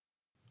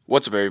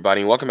What's up,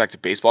 everybody, and welcome back to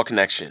Baseball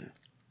Connection.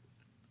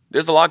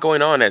 There's a lot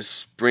going on as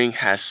spring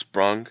has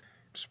sprung.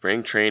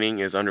 Spring training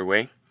is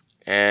underway,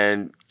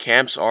 and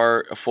camps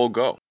are a full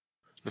go.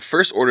 The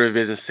first order of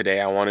business today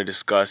I want to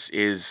discuss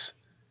is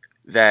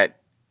that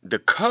the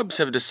Cubs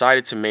have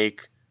decided to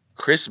make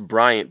Kris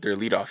Bryant their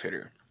leadoff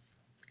hitter.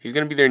 He's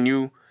going to be their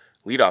new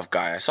leadoff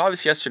guy. I saw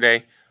this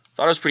yesterday,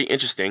 thought it was pretty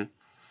interesting,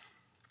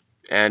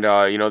 and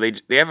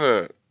they have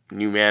a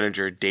new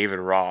manager, David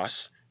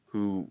Ross,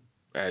 who,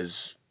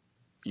 as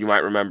you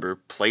might remember,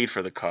 played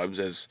for the Cubs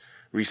as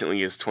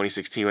recently as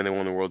 2016 when they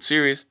won the World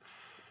Series.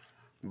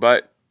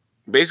 But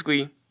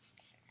basically,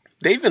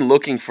 they've been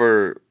looking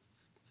for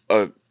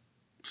a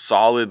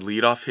solid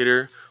leadoff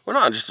hitter, or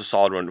not just a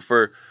solid one.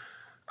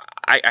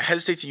 I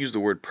hesitate to use the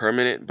word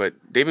permanent, but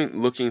they've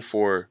been looking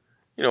for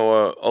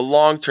a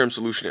long-term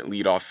solution at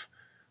leadoff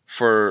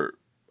for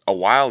a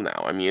while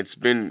now. I mean, it's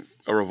been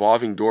a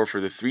revolving door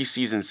for the 3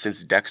 seasons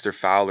since Dexter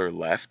Fowler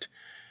left.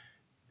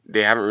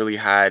 They haven't really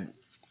had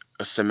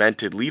a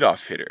cemented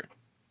leadoff hitter.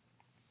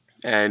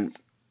 And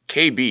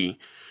KB,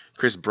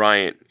 Kris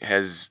Bryant,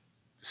 has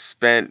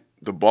spent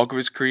the bulk of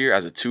his career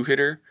as a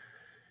two-hitter.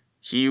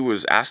 He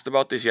was asked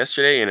about this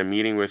yesterday in a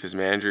meeting with his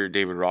manager,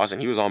 David Ross, and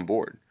he was on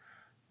board.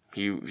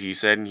 He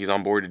said he's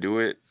on board to do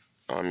it.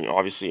 I mean,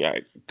 obviously,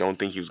 I don't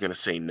think he was going to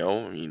say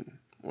no. I mean,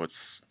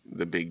 what's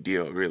the big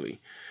deal,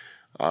 really?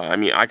 I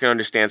mean, I can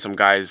understand some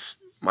guys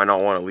might not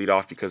want to lead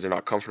off because they're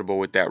not comfortable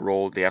with that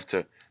role. They have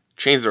to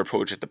change their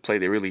approach at the plate.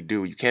 They really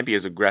do. You can't be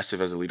as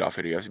aggressive as a leadoff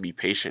hitter. You have to be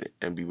patient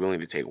and be willing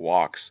to take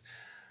walks.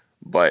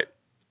 But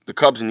the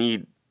Cubs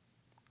need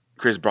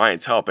Kris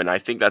Bryant's help, and I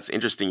think that's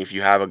interesting. If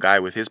you have a guy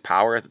with his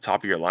power at the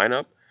top of your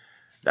lineup,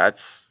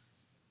 that's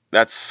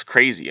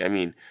crazy. I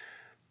mean,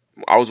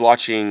 I was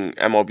watching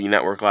MLB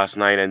Network last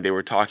night, and they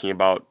were talking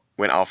about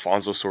when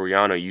Alfonso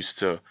Soriano used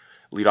to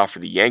lead off for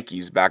the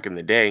Yankees back in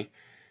the day.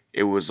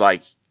 It was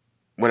like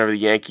whenever the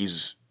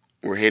Yankees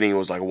were hitting, it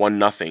was like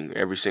 1-0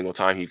 every single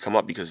time he'd come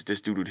up because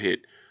this dude would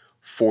hit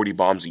 40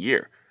 bombs a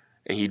year,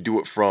 and he'd do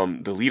it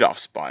from the leadoff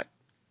spot,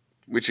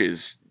 which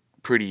is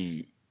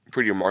pretty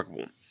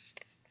remarkable.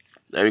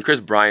 I mean, Kris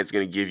Bryant's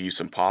going to give you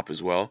some pop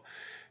as well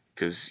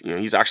because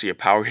he's actually a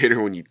power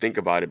hitter when you think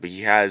about it, but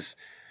he has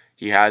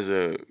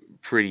a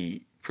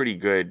pretty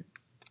good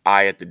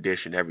eye at the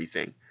dish and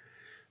everything.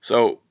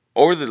 So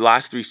over the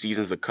last 3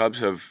 seasons, the Cubs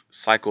have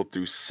cycled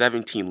through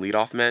 17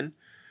 leadoff men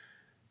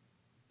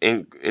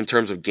in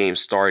terms of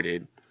games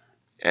started,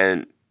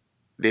 and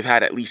they've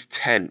had at least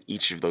 10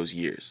 each of those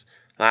years.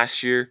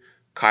 Last year,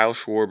 Kyle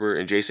Schwarber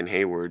and Jason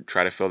Hayward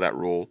tried to fill that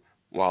role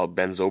while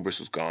Ben Zobrist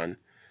was gone.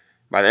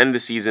 By the end of the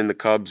season, the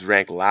Cubs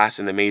ranked last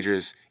in the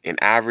majors in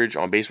average,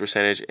 on base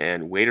percentage,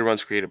 and weighted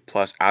runs created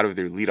plus out of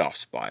their leadoff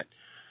spot.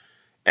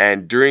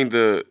 And during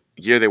the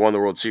year they won the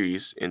World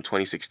Series in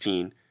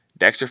 2016,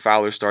 Dexter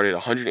Fowler started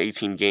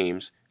 118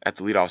 games at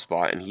the leadoff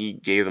spot, and he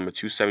gave them a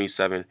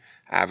 277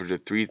 average,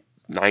 of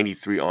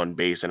 393 on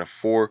base, and a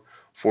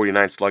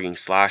 449 slugging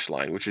slash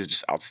line, which is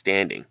just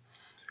outstanding.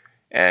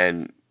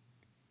 And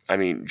I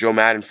mean, Joe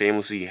Madden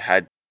famously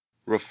had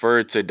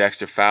referred to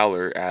Dexter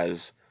Fowler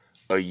as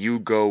a you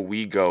go,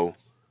 we go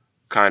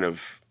kind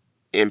of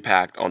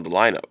impact on the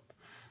lineup.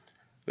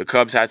 The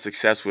Cubs had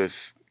success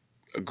with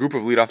a group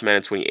of leadoff men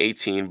in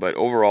 2018, but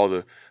overall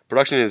the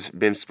production has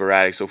been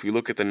sporadic. So if you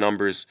look at the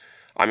numbers,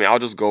 I mean, I'll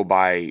just go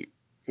by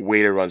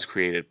weighted runs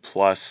created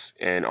plus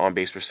and on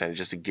base percentage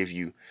just to give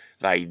you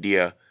the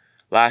idea.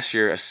 Last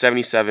year, a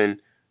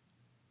 77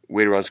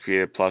 weighted runs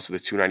created plus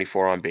with a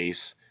 294 on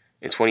base.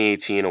 In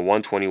 2018, a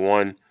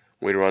 121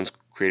 weighted runs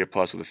created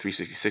plus with a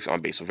 366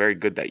 on base. So very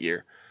good that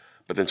year.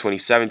 But then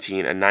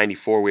 2017, a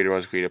 94 weighted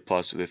runs created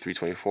plus with a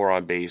 324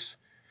 on base.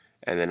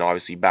 And then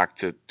obviously back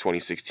to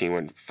 2016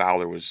 when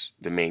Fowler was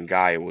the main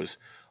guy, it was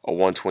a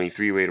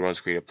 123 weighted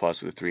runs created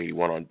plus with a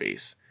 381 on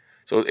base.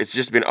 So it's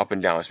just been up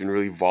and down. It's been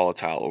really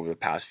volatile over the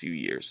past few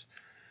years.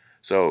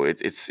 So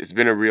it's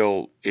been a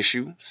real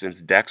issue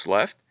since Dex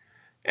left,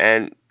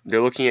 and they're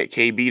looking at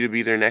KB to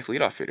be their next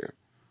leadoff hitter.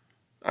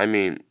 I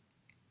mean,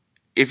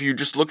 if you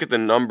just look at the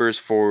numbers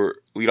for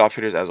leadoff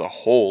hitters as a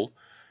whole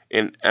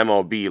in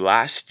MLB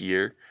last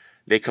year,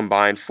 they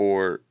combined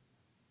for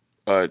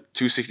a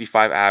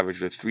 265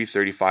 average with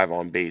 335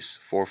 on base,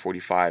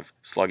 445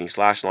 slugging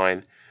slash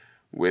line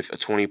with a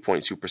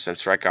 20.2%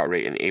 strikeout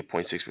rate and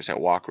 8.6%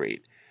 walk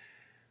rate.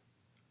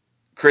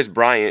 Kris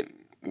Bryant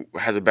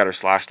has a better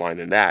slash line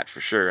than that for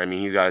sure. I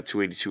mean, he got a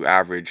 282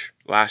 average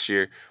last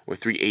year with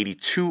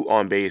 382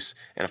 on base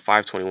and a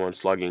 521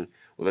 slugging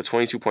with a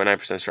 22.9%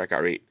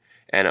 strikeout rate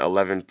and an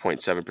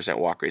 11.7%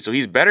 walk rate. So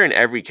he's better in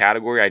every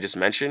category I just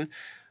mentioned.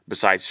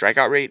 Besides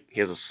strikeout rate, he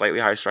has a slightly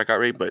higher strikeout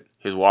rate, but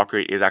his walk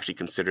rate is actually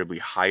considerably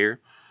higher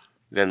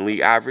than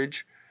league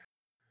average.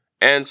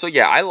 And so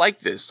yeah, I like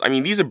this. I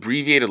mean, these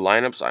abbreviated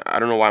lineups, I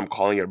don't know why I'm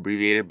calling it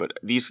abbreviated, but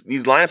these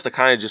lineups that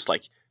kind of just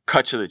like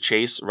cut to the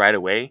chase right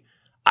away.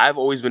 I've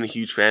always been a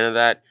huge fan of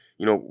that.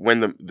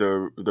 When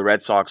the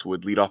Red Sox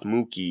would lead off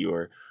Mookie,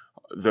 or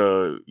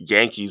the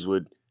Yankees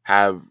would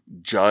have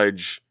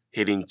Judge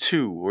hitting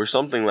two or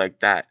something like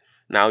that.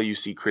 Now you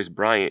see Kris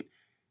Bryant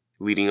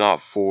leading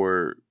off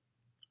for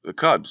the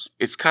Cubs.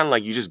 It's kind of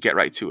like you just get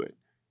right to it,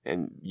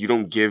 and you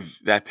don't give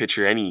that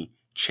pitcher any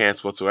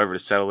chance whatsoever to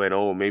settle in.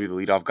 Oh, maybe the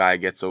leadoff guy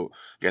gets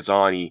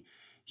on.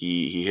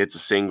 He hits a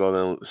single,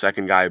 then the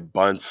second guy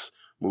bunts,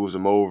 moves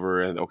him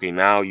over, and okay,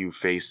 now you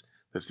face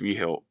the three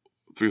hole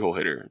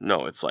hitter.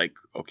 No, it's like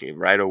okay,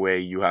 right away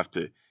you have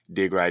to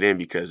dig right in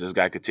because this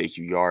guy could take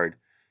you yard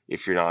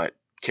if you're not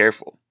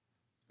careful.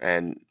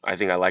 And I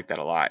think I like that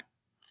a lot.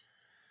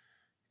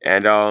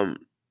 And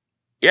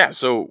yeah,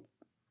 so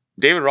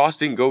David Ross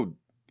didn't go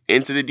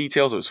into the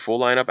details of his full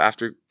lineup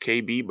after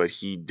KB, but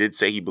he did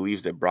say he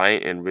believes that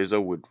Bryant and Rizzo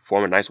would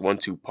form a nice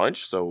 1-2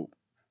 punch. So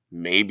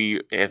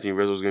maybe Anthony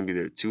Rizzo is going to be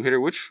their two hitter,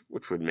 which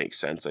would make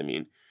sense. I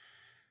mean,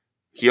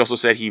 he also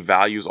said he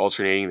values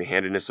alternating the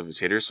handedness of his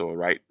hitters, so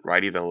a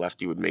righty then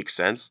lefty would make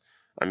sense.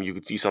 I mean, you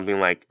could see something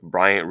like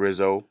Bryant,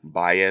 Rizzo,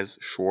 Baez,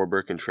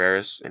 Schwarber,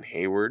 Contreras, and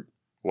Hayward,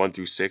 1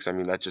 through 6. I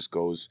mean, that just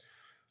goes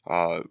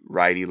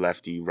righty,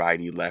 lefty,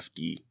 righty,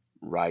 lefty,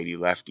 righty,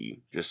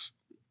 lefty, just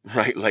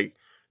right, like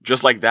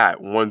just like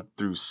that, 1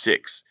 through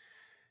 6.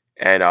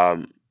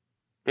 And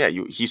yeah,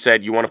 he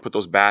said you want to put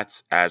those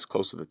bats as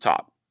close to the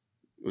top,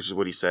 which is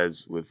what he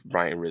says with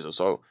Bryant and Rizzo.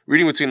 So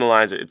reading between the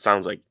lines, it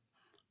sounds like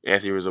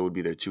Anthony Rizzo would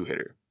be their two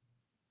hitter.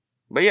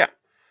 But yeah,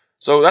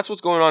 so that's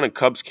what's going on in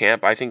Cubs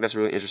camp. I think that's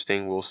really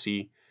interesting. We'll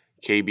see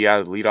KB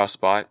out of the leadoff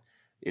spot.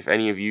 If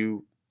any of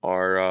you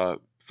are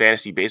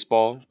fantasy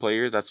baseball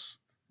players, that's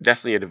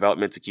definitely a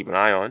development to keep an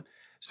eye on,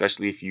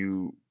 especially if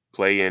you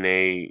play in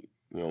a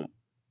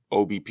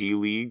OBP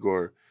league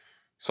or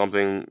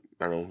something.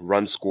 I don't know,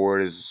 run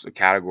scored is a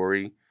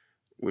category,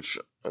 which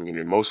I mean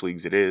in most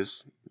leagues it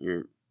is.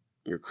 Your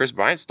Chris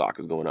Bryant stock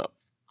is going up,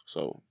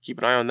 so keep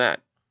an eye on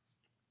that.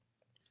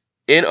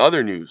 In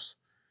other news,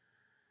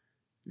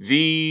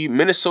 the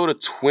Minnesota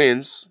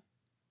Twins,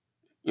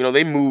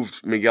 they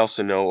moved Miguel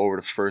Sano over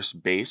to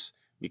first base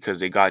because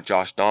they got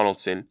Josh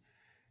Donaldson,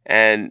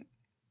 and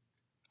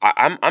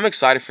I'm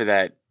excited for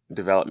that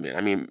development.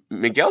 I mean,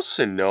 Miguel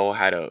Sano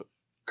had a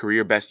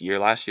career best year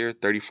last year,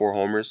 34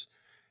 homers,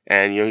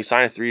 and he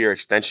signed a 3-year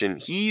extension.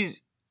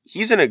 He's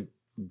in a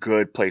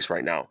good place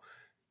right now.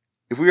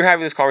 If we were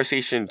having this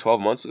conversation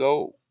 12 months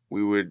ago,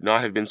 we would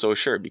not have been so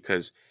sure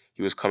because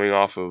he was coming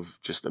off of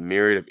just a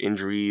myriad of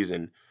injuries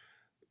and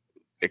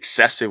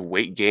excessive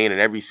weight gain and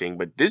everything.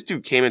 But this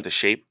dude came into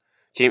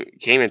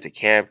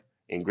camp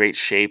in great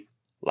shape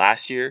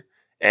last year,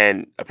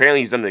 and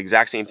apparently he's done the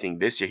exact same thing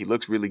this year. He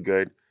looks really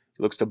good.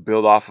 He looks to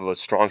build off of a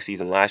strong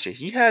season last year.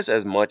 He has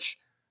as much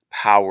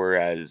power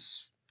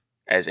as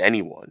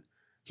anyone.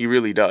 He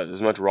really does,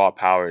 as much raw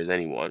power as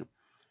anyone.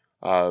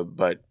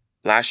 But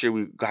last year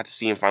we got to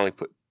see him finally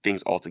put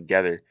things all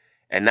together.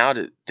 And now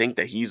to think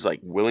that he's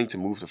like willing to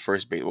move to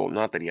first base, well,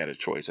 not that he had a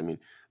choice. I mean,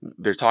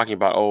 they're talking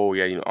about, oh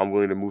yeah, I'm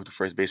willing to move to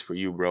first base for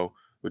you, bro,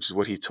 which is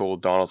what he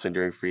told Donaldson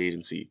during free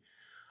agency.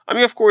 I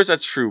mean, of course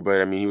that's true, but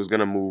I mean, he was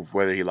gonna move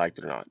whether he liked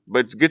it or not.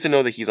 But it's good to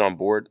know that he's on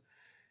board.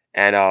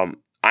 And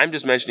I'm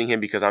just mentioning him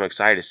because I'm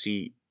excited to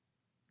see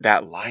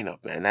that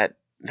lineup, man.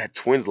 That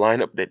Twins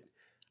lineup that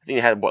I think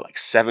they had like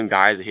 7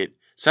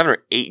 or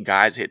 8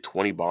 guys that hit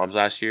 20 bombs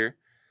last year.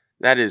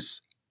 That is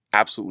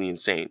absolutely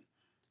insane.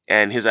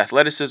 And his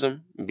athleticism,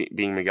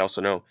 being Miguel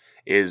Sano,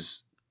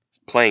 is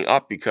playing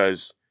up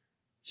because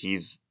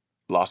he's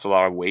lost a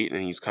lot of weight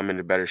and he's come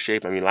into better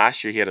shape. I mean,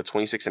 last year he had a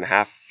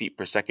 26.5 feet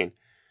per second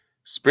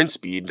sprint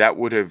speed. That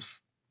would have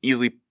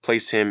easily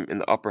placed him in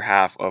the upper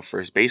half of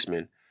first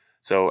baseman.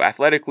 So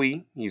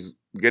athletically, he's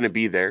going to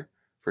be there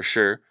for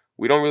sure.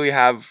 We don't really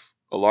have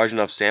a large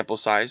enough sample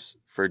size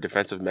for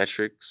defensive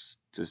metrics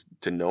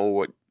to know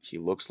what he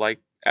looks like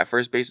at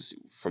first base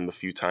from the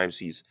few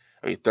times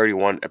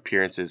 31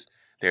 appearances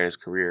there in his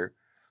career.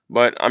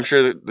 But I'm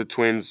sure that the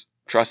Twins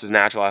trust his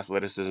natural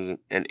athleticism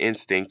and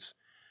instincts,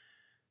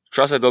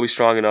 trust that they'll be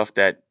strong enough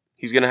that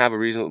he's going to have a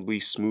reasonably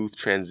smooth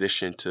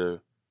transition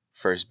to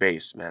first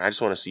base. Man, I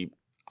just want to see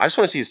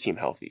his team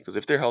healthy, because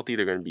if they're healthy,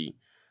 they're going to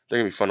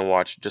be fun to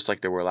watch, just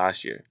like they were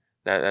last year.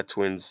 That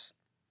Twins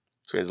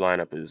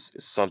lineup is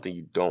something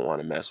you don't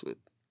want to mess with.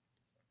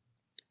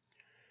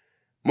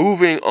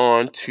 Moving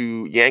on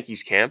to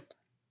Yankees camp.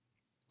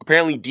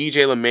 Apparently,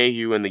 DJ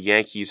LeMahieu and the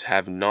Yankees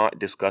have not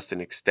discussed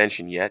an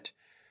extension yet,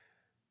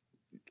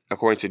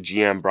 according to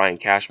GM Brian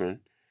Cashman.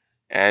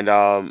 And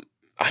I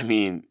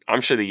mean, I'm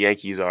sure the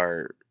Yankees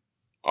are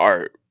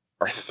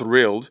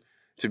thrilled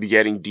to be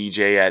getting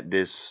DJ at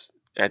this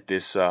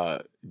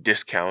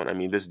discount. I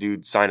mean, this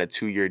dude signed a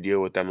 2-year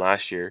deal with them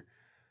last year.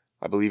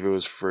 I believe it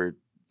was for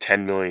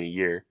 $10 million a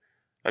year.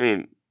 I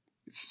mean,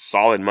 it's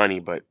solid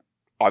money, but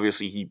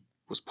obviously he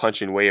was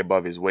punching way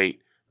above his weight.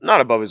 Not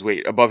above his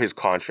weight, above his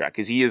contract,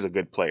 because he is a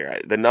good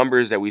player. The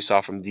numbers that we saw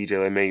from DJ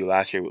LeMahieu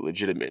last year were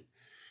legitimate.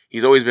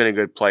 He's always been a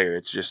good player.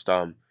 It's just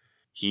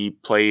he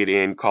played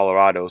in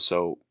Colorado,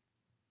 so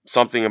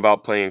something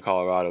about playing in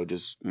Colorado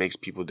just makes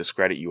people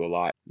discredit you a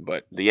lot.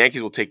 But the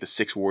Yankees will take the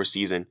 6-WAR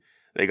season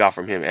they got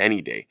from him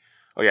any day.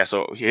 Oh yeah,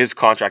 so his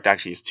contract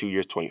actually is 2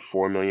 years,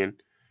 $24 million,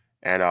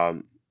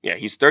 and yeah,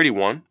 he's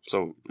 31.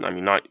 So I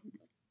mean, not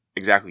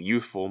exactly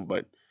youthful,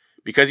 but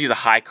because he's a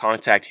high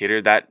contact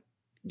hitter, that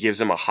gives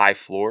him a high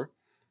floor.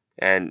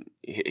 And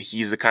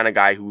he's the kind of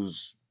guy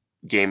whose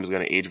game is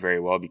going to age very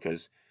well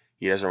because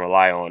he doesn't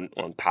rely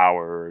on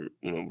power or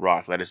raw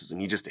athleticism.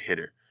 He's just a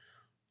hitter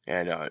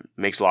and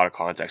makes a lot of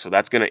contact. So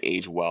that's going to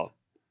age well.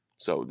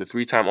 So the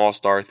 3-time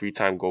All-Star,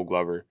 3-time Gold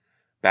Glover,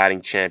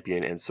 batting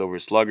champion, and Silver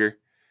Slugger,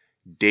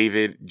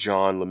 David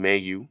John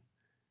LeMahieu.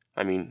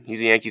 I mean,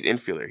 he's a Yankees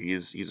infielder.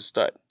 He's a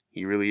stud.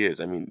 He really is.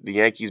 I mean, the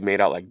Yankees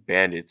made out like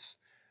bandits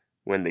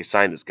when they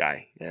signed this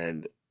guy,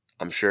 and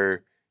I'm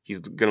sure he's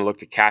going to look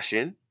to cash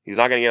in. He's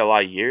not going to get a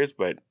lot of years,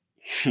 but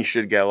he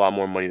should get a lot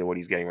more money than what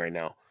he's getting right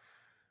now.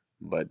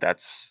 But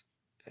that's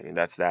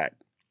that.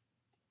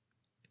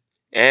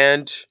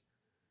 And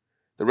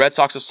the Red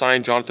Sox have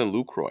signed Jonathan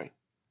Lucroy.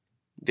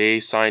 They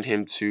signed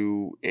him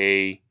to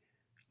a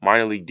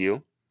minor league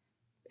deal,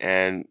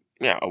 and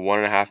yeah, a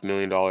 $1.5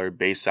 million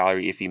base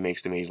salary if he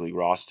makes the major league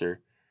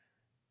roster.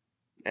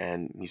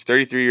 And he's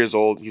 33 years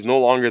old. He's no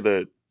longer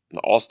the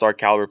all-star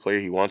caliber player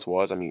he once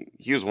was. I mean,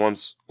 he was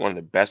once one of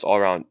the best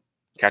all-around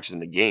catchers in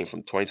the game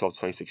from 2012 to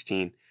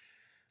 2016.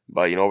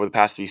 But, over the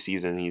past 3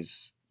 seasons,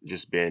 he's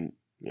just been,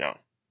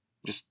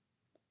 just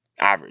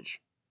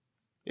average.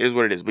 It is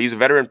what it is. But he's a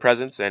veteran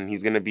presence, and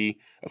he's going to be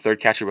a third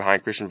catcher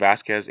behind Christian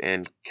Vasquez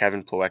and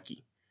Kevin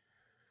Plawecki.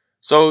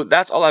 So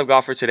that's all I've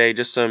got for today.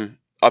 Just some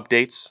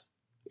updates.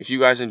 If you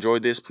guys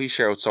enjoyed this, please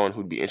share with someone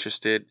who'd be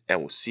interested,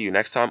 and we'll see you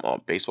next time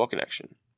on Baseball Connection.